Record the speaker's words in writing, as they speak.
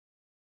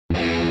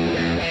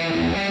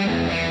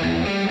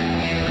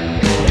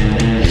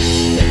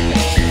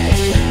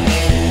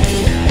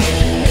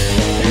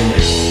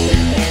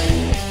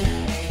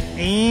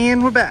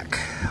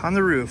on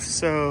the roof.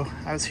 So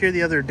I was here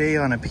the other day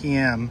on a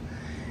PM,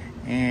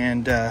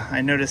 and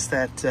I noticed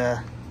that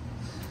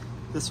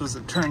this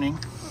wasn't turning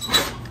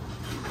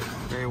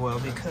very well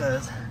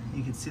because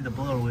you can see the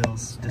blower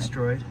wheels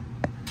destroyed.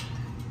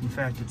 In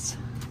fact, it's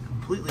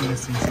completely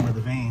missing some of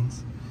the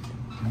vanes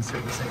in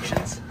certain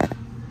sections.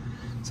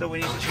 So we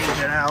need to change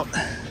that out.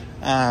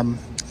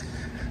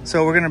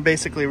 So we're gonna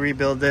basically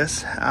rebuild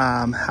this.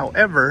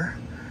 However,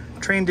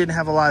 Trane didn't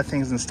have a lot of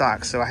things in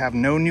stock, so I have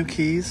no new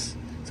keys.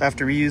 So I have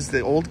to reuse the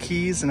old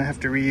keys, and I have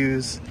to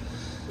reuse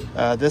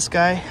this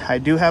guy. I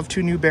do have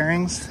 2 new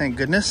bearings, thank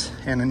goodness,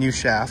 and a new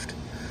shaft.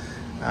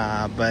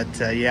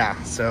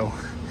 Yeah, so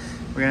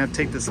we're gonna have to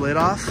take this lid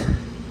off,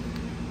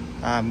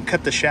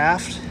 cut the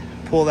shaft,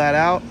 pull that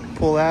out,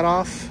 pull that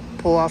off,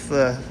 pull off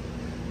the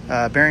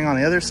bearing on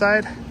the other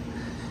side,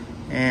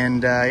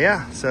 and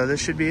yeah, so this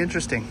should be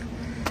interesting.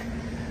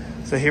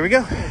 So here we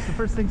go. Okay, so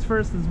first things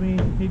first is we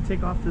need to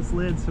take off this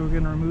lid, so we're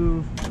going to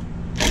remove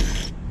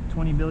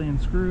 20 billion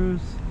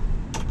screws.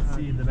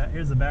 See,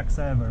 here's the back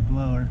side of our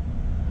blower.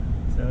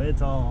 So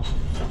it's all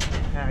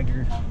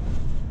haggard.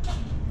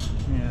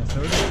 Yeah,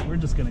 so we're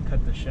just going to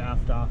cut the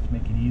shaft off,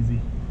 make it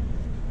easy.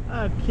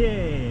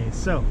 Okay,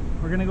 so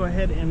we're going to go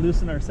ahead and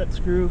loosen our set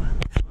screw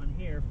on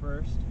here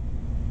first.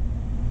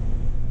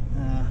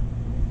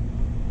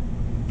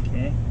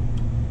 Okay.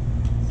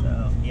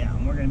 So yeah,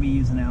 and we're going to be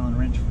using an Allen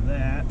wrench for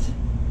that.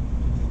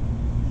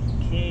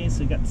 Okay, so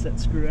we got the set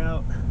screw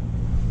out.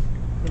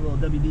 Put a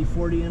little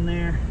WD-40 in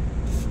there.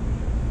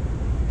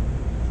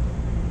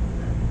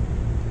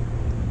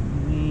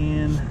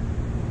 And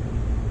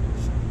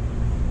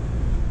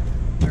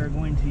we're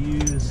going to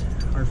use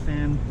our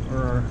fan or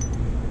our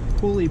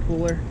pulley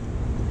puller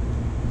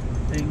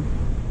thing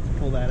to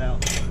pull that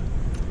out.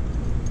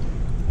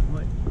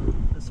 What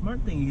the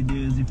smart thing you can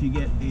do is if you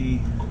get a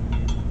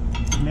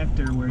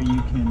connector where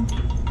you can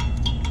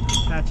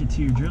attach it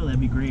to your drill, that'd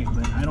be great,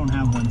 but I don't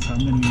have one, so I'm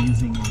going to be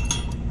using a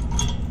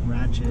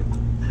ratchet.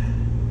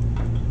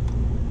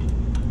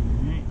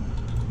 Alright.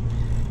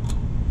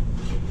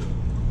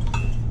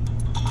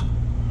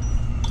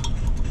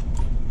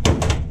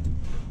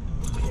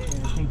 Okay,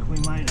 I think we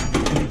might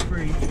be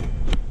free.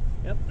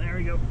 Yep, there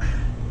we go.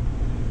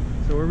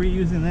 So we're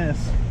reusing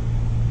this,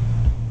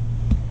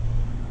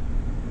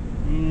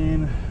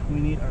 and we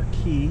need our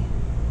key.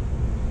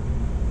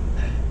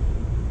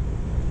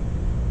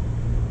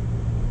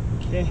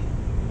 Okay,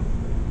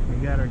 we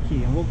got our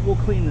key, and we'll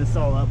clean this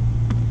all up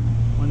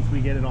once we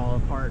get it all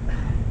apart.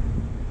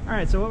 All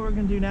right, so what we're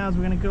gonna do now is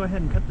we're gonna go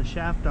ahead and cut the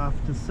shaft off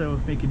just so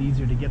make it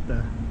easier to get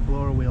the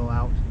blower wheel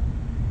out.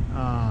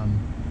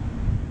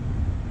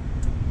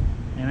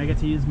 And I get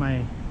to use my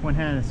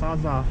one-handed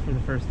sawzall for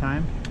the first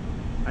time.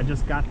 I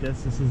just got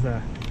this. This is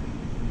a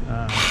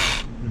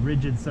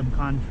rigid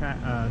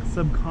subcompact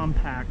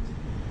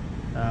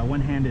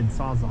one-handed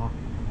sawzall.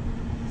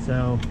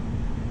 So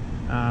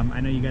I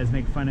know you guys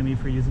make fun of me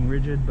for using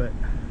rigid, but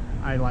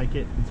I like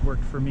it. It's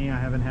worked for me. I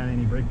haven't had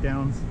any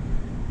breakdowns,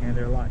 and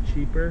they're a lot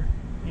cheaper,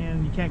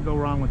 and you can't go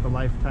wrong with a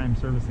lifetime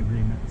service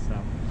agreement. So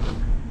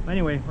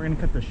anyway, we're gonna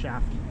cut the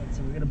shaft. Right,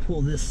 so we're gonna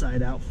pull this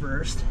side out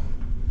first.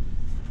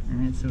 All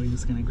right, so we're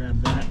just gonna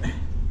grab that,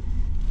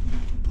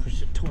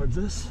 push it towards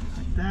us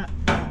like that.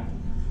 All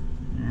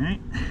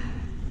right,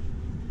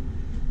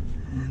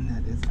 and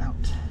that is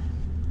out.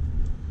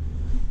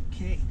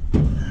 Okay.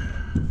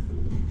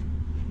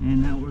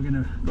 And now we're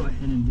gonna go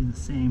ahead and do the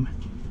same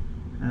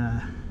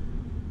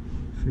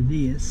for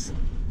this.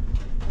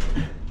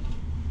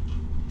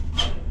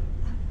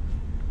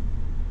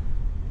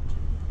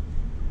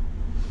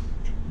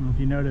 Well, if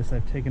you notice,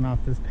 I've taken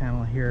off this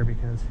panel here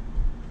because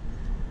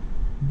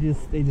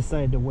they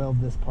decided to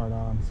weld this part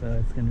on, so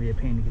it's going to be a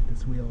pain to get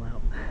this wheel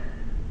out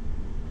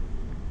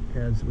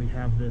because we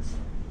have this,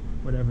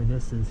 whatever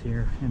this is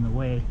here, in the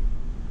way.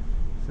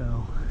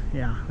 So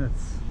yeah,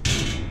 that's...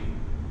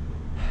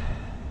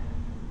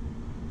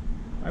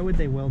 Why would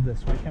they weld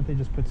this? Why can't they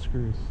just put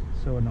screws?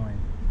 So annoying.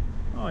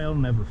 Oh, it'll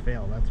never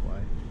fail, that's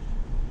why.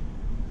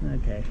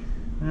 Okay,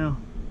 well,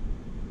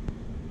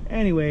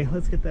 anyway,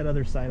 let's get that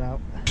other side out.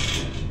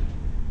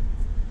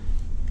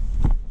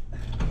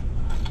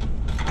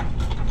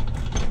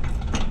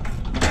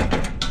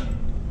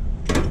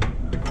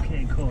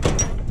 Okay, cool.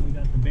 We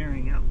got the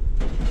bearing out.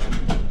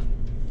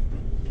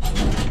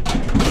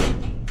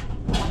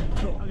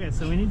 Cool. Okay,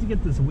 so we need to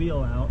get this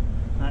wheel out.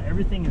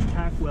 Everything is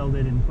tack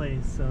welded in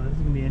place, so this is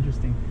going to be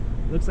interesting.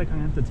 It looks like I'm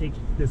going to have to take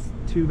this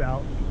tube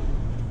out.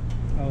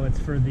 Oh, it's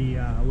for the,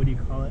 what do you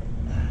call it?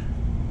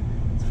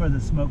 It's for the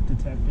smoke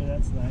detector.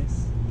 That's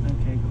nice.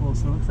 Okay, cool.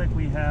 So it looks like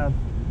we have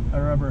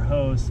a rubber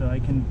hose, so I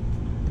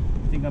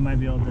think I might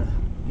be able to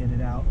get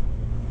it out.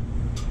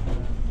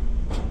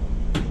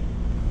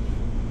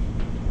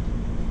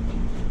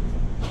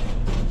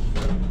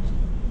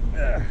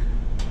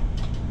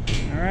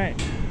 All right,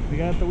 we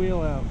got the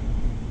wheel out.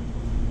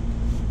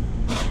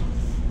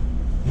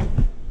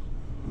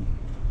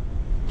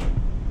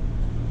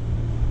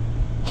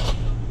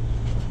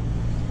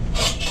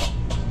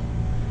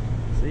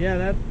 Yeah,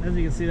 that, as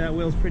you can see, that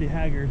wheel's pretty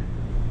haggard.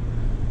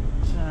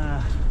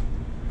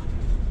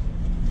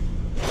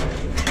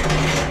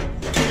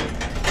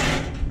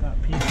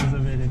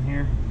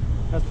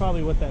 that's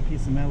probably what that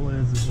piece of metal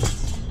is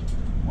it's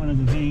one of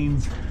the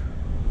vanes.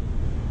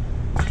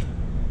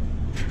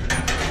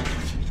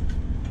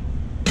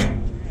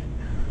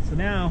 So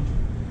now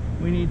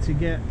we need to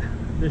get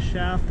the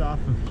shaft off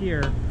of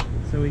here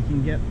so we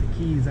can get the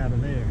keys out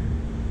of there.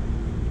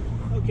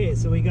 Okay,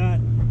 so we got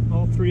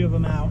all three of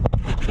them out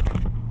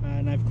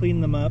and I've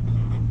cleaned them up,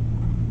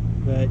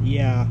 but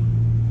yeah,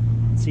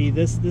 see,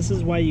 this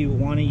is why you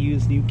want to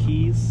use new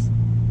keys.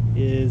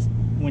 Is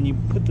when you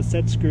put the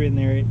set screw in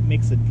there, it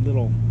makes a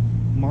little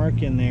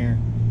mark in there,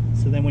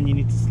 so then when you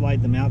need to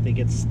slide them out, they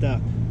get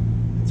stuck.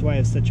 That's why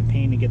it's such a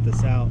pain to get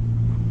this out.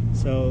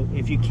 So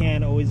if you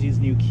can, always use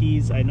new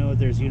keys. I know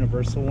there's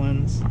universal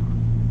ones,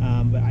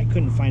 but I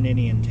couldn't find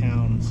any in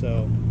town,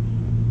 so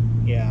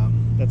yeah,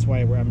 that's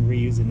why I'm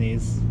reusing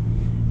these.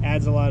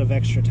 Adds a lot of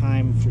extra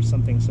time for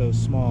something so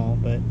small,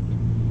 but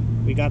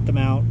we got them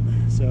out,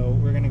 so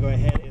we're gonna go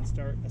ahead and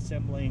start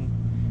assembling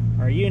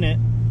our unit.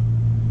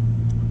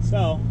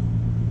 So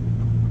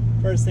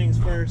first things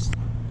first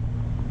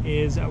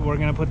is we're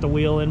gonna put the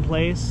wheel in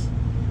place,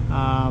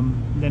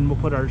 then we'll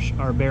put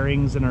our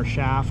bearings and our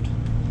shaft,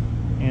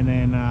 and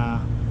then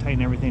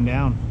tighten everything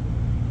down.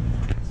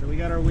 So we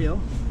got our wheel.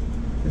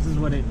 This is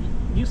what it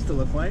used to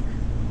look like.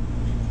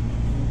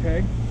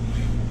 Okay,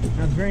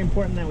 now it's very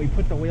important that we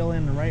put the wheel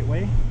in the right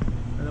way,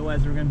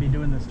 otherwise we're going to be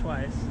doing this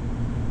twice.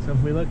 So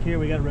if we look here,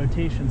 we got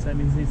rotation, so that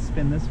means it needs to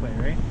spin this way,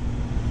 right?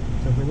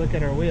 So if we look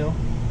at our wheel,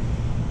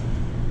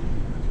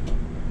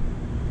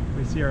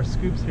 we see our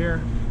scoops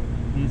here,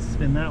 it needs to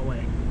spin that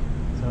way,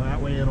 so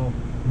that way it'll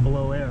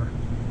blow air.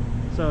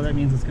 So that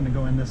means it's going to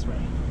go in this way,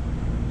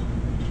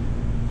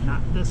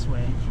 not this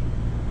way,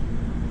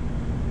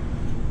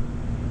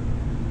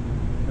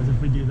 because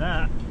if we do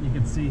that, you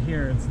can see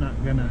here it's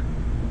not going to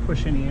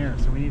push any air,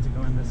 so we need to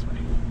go in this way.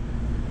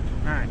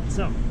 Alright,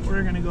 so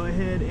we're going to go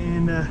ahead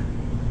and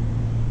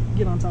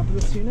get on top of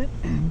this unit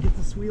and get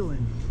this wheel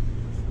in.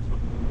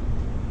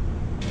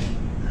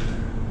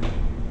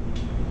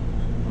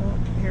 Well,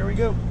 here we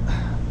go.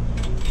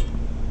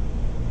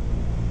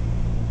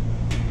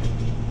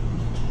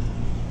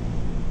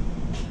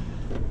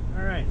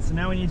 Alright, so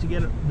now we need to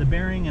get the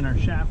bearing and our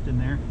shaft in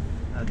there.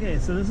 Okay,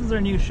 so this is our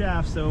new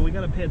shaft, so we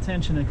got to pay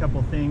attention to a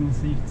couple things.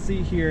 So you can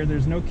see here,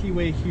 there's no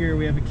keyway here.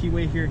 We have a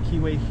keyway here,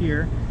 keyway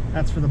here.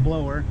 That's for the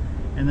blower.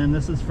 And then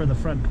this is for the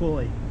front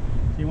pulley.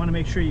 So you want to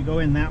make sure you go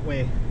in that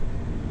way.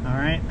 All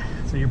right,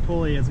 so your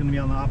pulley is going to be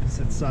on the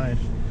opposite side.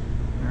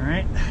 All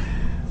right,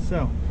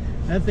 so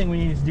another thing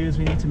we need to do is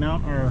we need to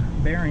mount our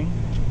bearing.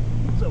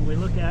 So if we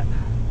look at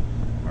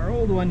our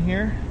old one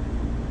here,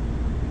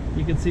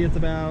 you can see it's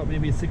about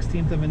maybe a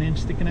 1/16 of an inch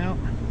sticking out.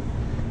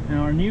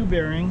 Now our new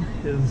bearing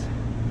is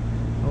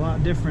a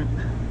lot different.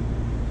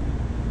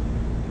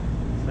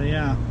 So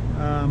yeah,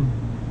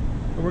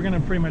 but we're gonna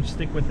pretty much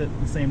stick with it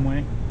the same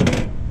way.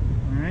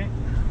 All right,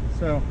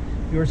 so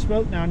you were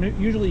supposed, now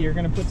usually you're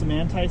gonna put some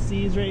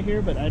anti-seize right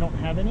here, but I don't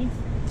have any.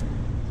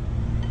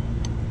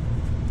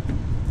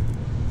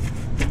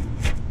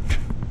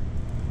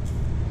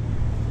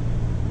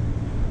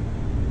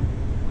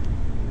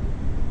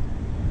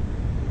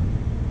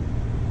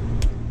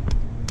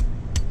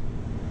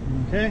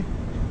 Okay.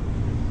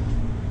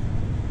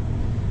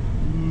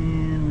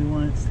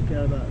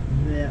 About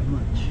that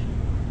much.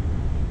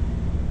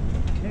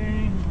 Okay,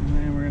 and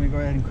then we're going to go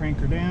ahead and crank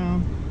her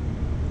down.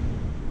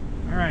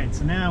 Alright,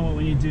 so now what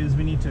we need to do is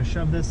we need to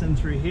shove this in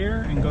through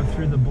here and go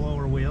through the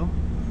blower wheel.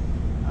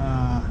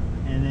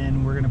 And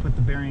then we're going to put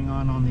the bearing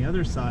on the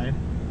other side,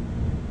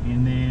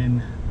 and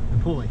then the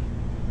pulley.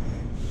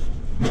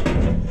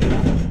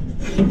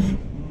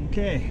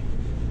 Okay,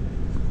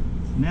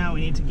 so now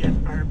we need to get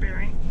our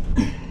bearing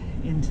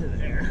into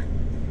there.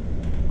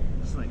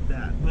 Like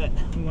that, but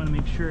we want to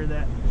make sure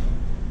that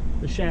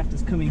the shaft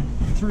is coming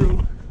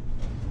through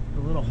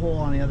the little hole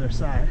on the other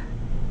side.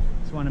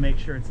 Just want to make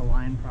sure it's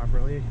aligned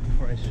properly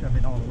before I shove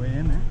it all the way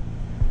in there.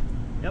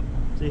 Yep,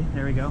 see,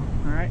 there we go.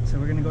 All right, so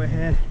we're going to go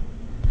ahead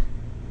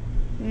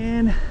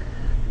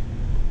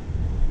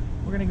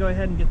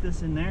and get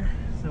this in there.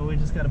 So we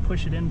just got to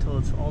push it in until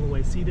it's all the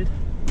way seated,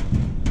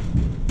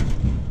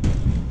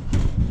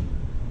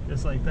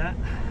 just like that.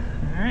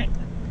 All right,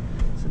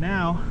 so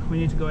now we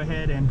need to go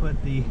ahead and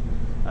put the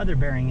other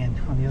bearing in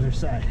on the other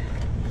side.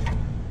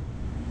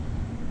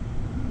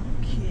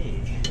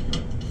 Okay.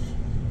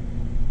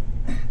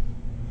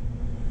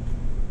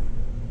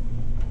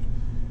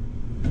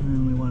 And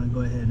then we want to go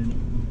ahead and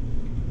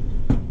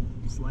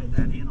slide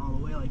that in all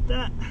the way like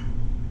that.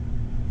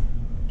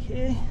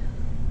 Okay.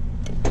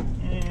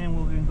 And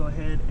we're going to go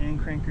ahead and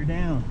crank her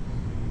down.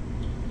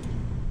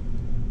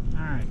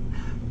 Alright.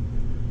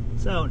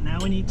 So now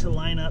we need to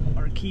line up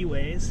our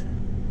keyways.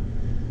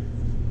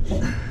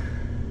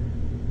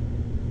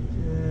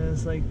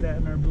 Just like that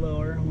in our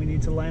blower. We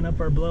need to line up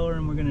our blower,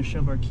 and we're going to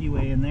shove our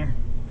keyway in there.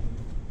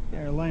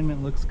 Okay, our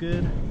alignment looks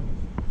good.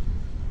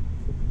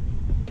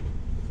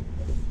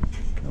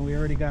 And we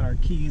already got our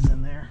keys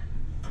in there.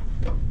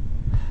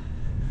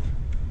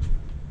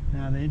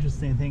 Now the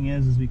interesting thing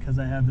is because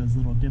I have those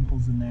little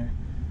dimples in there,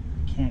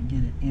 I can't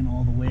get it in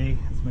all the way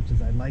as much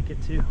as I'd like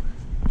it to.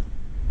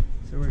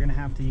 So we're gonna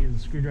have to use a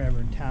screwdriver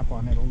and tap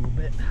on it a little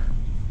bit.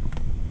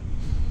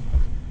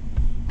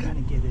 Kind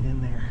of get it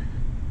in there.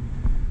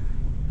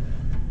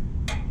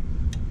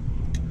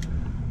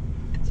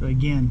 So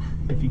again,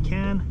 if you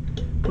can,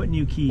 put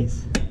new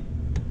keys.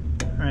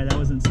 All right, that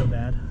wasn't so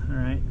bad. All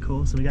right,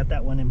 cool. So we got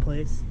that one in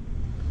place.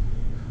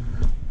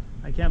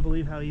 I can't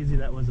believe how easy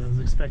that was. I was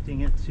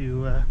expecting it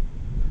to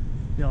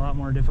be a lot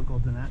more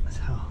difficult than that.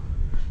 So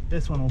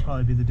this one will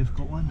probably be the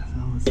difficult one. So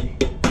let's see.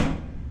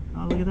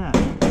 Oh, look at that.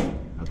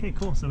 Okay,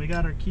 cool. So we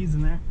got our keys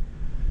in there.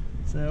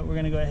 So we're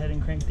gonna go ahead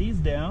and crank these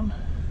down.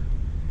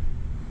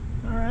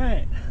 All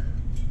right.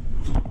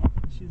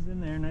 She's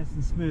in there nice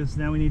and smooth. So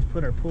now we need to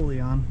put our pulley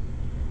on.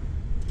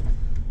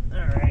 All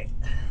right.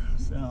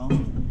 So,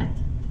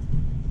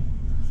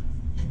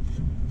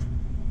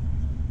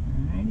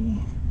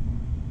 alrighty.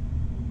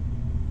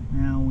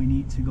 Now we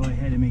need to go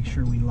ahead and make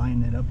sure we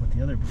line it up with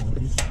the other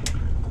pulleys.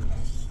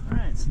 All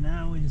right, so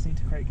now we just need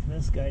to crank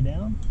this guy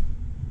down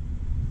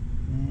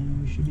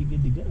and we should be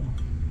good to go.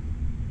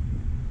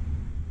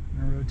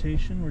 Our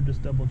rotation, we're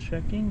just double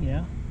checking.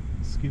 Yeah,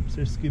 scoops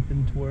are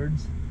scooping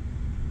towards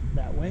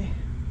that way.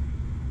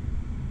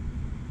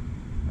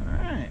 All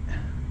right.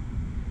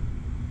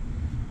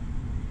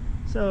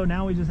 So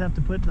now we just have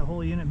to put the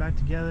whole unit back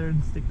together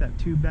and stick that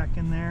tube back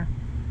in there,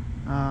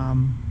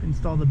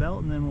 install the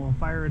belt, and then we'll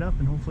fire it up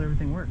and hopefully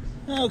everything works.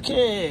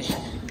 Okay,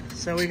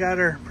 so we got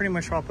her pretty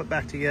much all put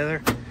back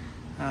together.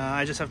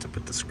 I just have to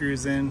put the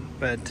screws in,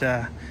 but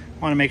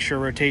want to make sure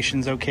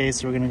rotation's okay,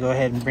 so we're going to go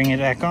ahead and bring it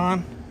back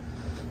on.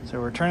 So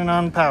we're turning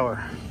on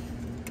power.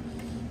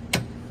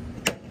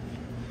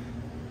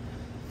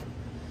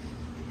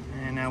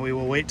 And now we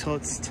will wait till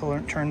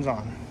it turns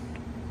on.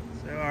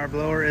 So our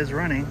blower is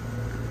running.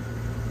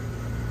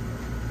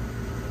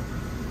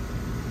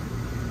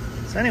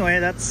 So anyway,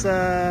 that's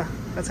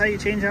how you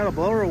change out a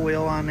blower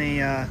wheel on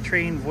a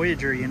Trane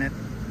Voyager unit.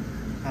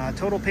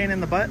 Total pain in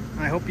the butt.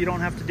 I hope you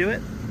don't have to do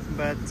it,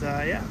 but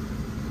yeah,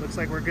 looks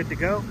like we're good to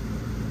go.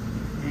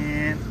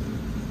 And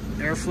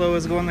airflow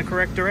is going the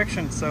correct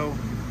direction, so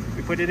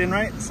we put it in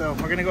right. So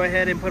we're gonna go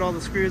ahead and put all the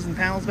screws and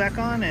panels back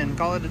on and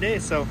call it a day.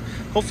 So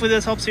hopefully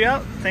this helps you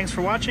out. Thanks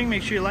for watching.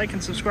 Make sure you like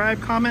and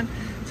subscribe, comment,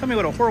 tell me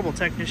what a horrible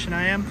technician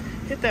I am.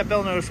 Hit that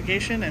bell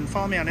notification and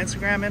follow me on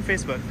Instagram and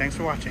Facebook. Thanks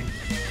for watching.